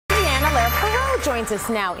Perrault joins us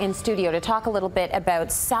now in studio to talk a little bit about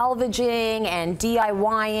salvaging and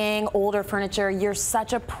DIYing older furniture. You're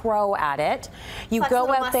such a pro at it. You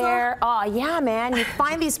go out there, oh yeah, man, you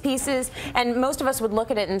find these pieces, and most of us would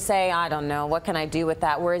look at it and say, I don't know, what can I do with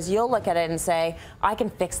that? Whereas you'll look at it and say, I can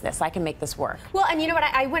fix this, I can make this work. Well, and you know what,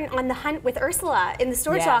 I went on the hunt with Ursula in the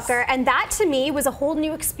storage locker, and that to me was a whole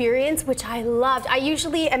new experience, which I loved. I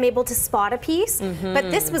usually am able to spot a piece, but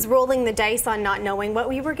this was rolling the dice on not knowing what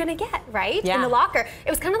we were gonna get, right? In the locker. It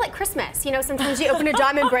was kind of like Christmas. You know, sometimes you open a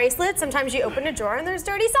diamond bracelet, sometimes you open a drawer and there's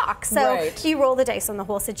dirty socks. So you roll the dice on the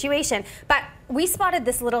whole situation. But we spotted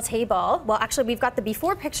this little table. Well, actually, we've got the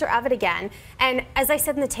before picture of it again. And as I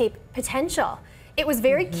said in the tape, potential. It was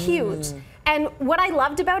very cute. And what I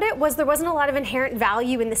loved about it was there wasn't a lot of inherent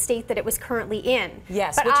value in the state that it was currently in.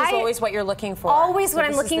 Yes, but which is always what you're looking for. Always what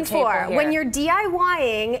I'm looking for. When you're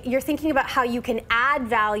DIYing, you're thinking about how you can add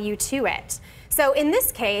value to it. So in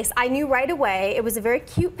this case, I knew right away it was a very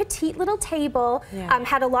cute, petite little table,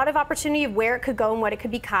 had a lot of opportunity of where it could go and what it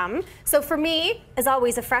could become. So for me, as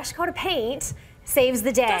always, a fresh coat of paint saves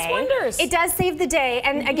the day. It does wonders. It does save the day.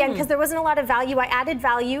 And again, because there wasn't a lot of value, I added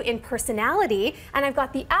value in personality. And I've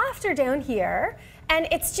got the after down here. And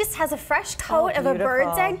it just has a fresh coat of a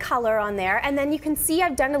bird's egg color on there. And then you can see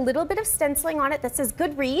I've done a little bit of stenciling on it that says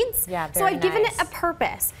Goodreads. So I've given it a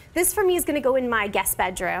purpose. This for me is going to go in my guest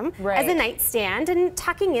bedroom as a nightstand and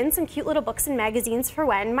tucking in some cute little books and magazines for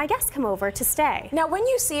when my guests come over to stay. Now, when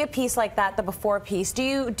you see a piece like that, the before piece, do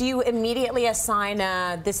you immediately assign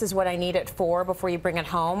this is what I need it for before you bring it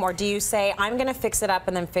home? Or do you say, I'm going to fix it up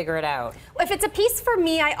and then figure it out? If it's a piece for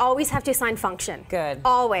me, I always have to assign function. Good.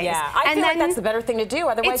 Always. Yeah, I feel like that's the better thing to do.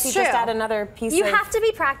 Otherwise, you just add another piece. You have to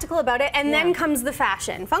be practical about it, and then comes the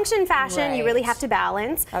fashion. Function, fashion, you really have to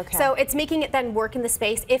balance. So it's making it then work in the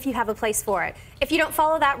space if you have a place for it. If you don't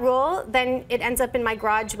follow that rule, then it ends up in my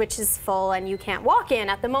garage, which is full, and you can't walk in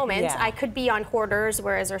at the moment. I could be on Hoarders,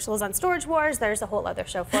 whereas Ursula's on Storage Wars. There's a whole other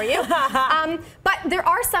show for you. But there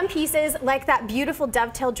are some pieces, like that beautiful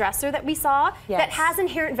dovetail dresser that we saw, that has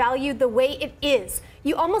inherent value the way it is.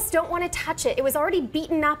 You almost don't want to touch it. It was already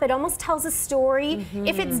beaten up. It almost tells a story.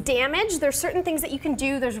 If it's damaged, there's certain things that you can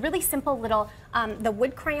do. There's really simple little, the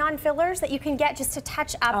wood crayon fillers that you can get just to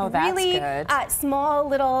touch up really small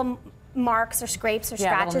little marks or scrapes or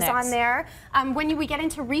scratches on there. When we get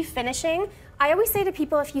into refinishing, I always say to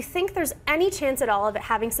people, if you think there's any chance at all of it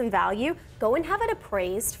having some value, go and have it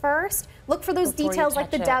appraised first. Look for those details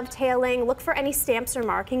like the dovetailing. Look for any stamps or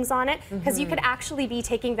markings on it, because you could actually be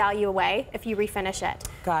taking value away if you refinish it.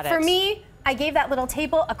 Got it. For me, I gave that little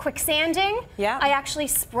table a quick sanding. I actually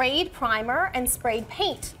sprayed primer and sprayed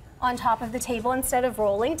paint on top of the table instead of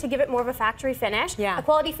rolling to give it more of a factory finish. A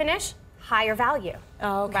quality finish, higher value.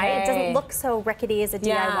 Right? It doesn't look so rickety as a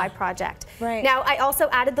DIY project. Now, I also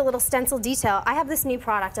added the little stencil detail. I have this new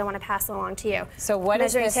product I want to pass along to you. So what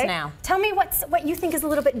is this now? Tell me what you think is a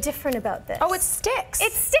little bit different about this. Oh, it sticks.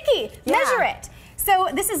 It's sticky. Measure it. So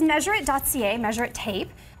this is measurit.ca, measure it tape.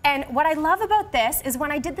 And what I love about this is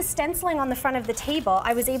when I did the stenciling on the front of the table,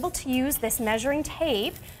 I was able to use this measuring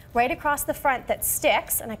tape right across the front that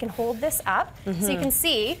sticks, and I can hold this up so you can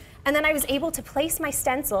see. And then I was able to place my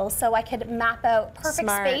stencils so I could map out perfect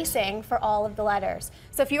spacing for all of the letters.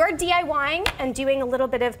 So if you are DIYing and doing a little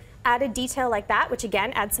bit of added detail like that, which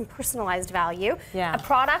again adds some personalized value, a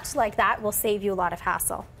product like that will save you a lot of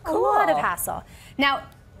hassle. A lot of hassle. Now,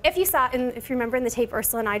 if you saw, if you remember in the tape,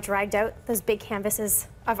 Ursula and I dragged out those big canvases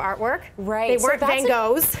of artwork. They weren't Van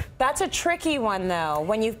Goghs. That's a tricky one, though.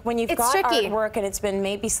 When you've got artwork and it's been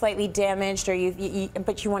maybe slightly damaged, or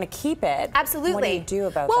but you want to keep it. Absolutely. What do you do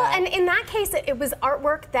about that? Well, and in that case, it was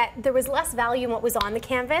artwork that there was less value in what was on the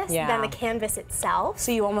canvas than the canvas itself.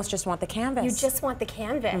 So you almost just want the canvas. You just want the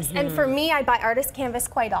canvas. And for me, I buy artist canvas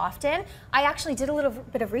quite often. I actually did a little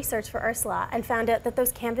bit of research for Ursula and found out that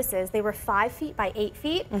those canvases, they were 5 feet by 8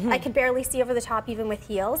 feet. I could barely see over the top even with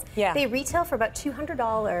heels. They retail for about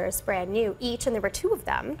 $200 brand new each, and there were 2 of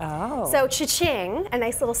them. So cha-ching, a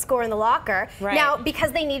nice little score in the locker. Now,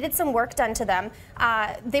 because they needed some work done to them,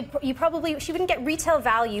 she wouldn't get retail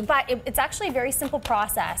value, but it's actually a very simple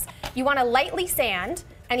process. You want to lightly sand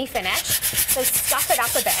any finish, so scuff it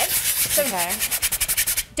up a bit. So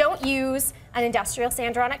don't use an industrial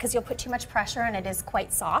sander on it because you'll put too much pressure and it is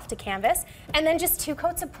quite soft, a canvas. And then just 2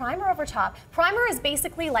 coats of primer over top. Primer is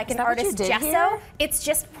basically like an artist's gesso. It's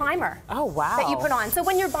just primer. That you put on. So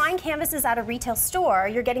when you're buying canvases at a retail store,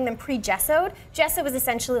 you're getting them pre-gessoed. Gesso is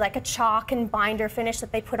essentially like a chalk and binder finish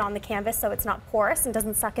that they put on the canvas so it's not porous and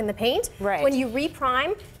doesn't suck in the paint. When you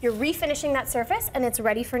reprime, you're refinishing that surface and it's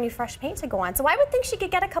ready for new fresh paint to go on. So I would think she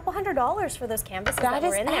could get a couple $100s for those canvases that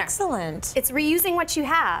were in there. That is excellent. It's reusing what you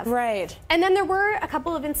have. And And then there were a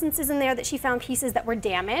couple of instances in there that she found pieces that were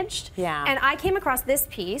damaged. Yeah. And I came across this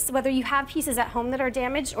piece, whether you have pieces at home that are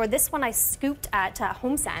damaged or this one I scooped at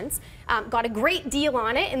HomeSense, got a great deal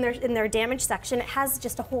on it in their damage section. It has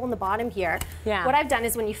just a hole in the bottom here. Yeah. What I've done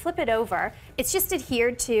is when you flip it over, it's just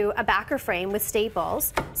adhered to a backer frame with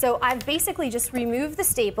staples. So I've basically just removed the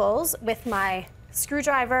staples with my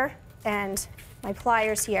screwdriver and my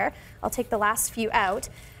pliers here. I'll take the last few out.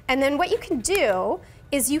 And then what you can do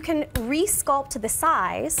is you can re-sculpt to the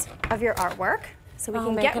size of your artwork. So we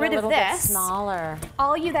can get rid of this. Smaller.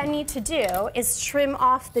 All you then need to do is trim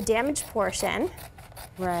off the damaged portion.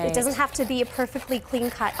 Right. It doesn't have to be a perfectly clean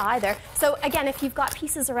cut either. So again, if you've got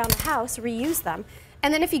pieces around the house, reuse them.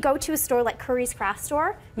 And then if you go to a store like Curry's Craft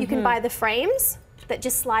Store, you can buy the frames that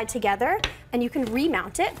just slide together, and you can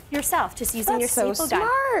remount it yourself just using your staple gun. That's so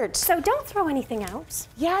smart. So don't throw anything out.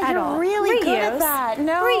 Yeah, you're really good at that.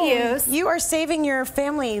 No, reuse. You are saving your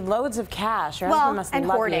family loads of cash. Your husband must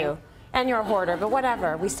love you. And you're a hoarder, but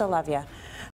whatever. We still love you.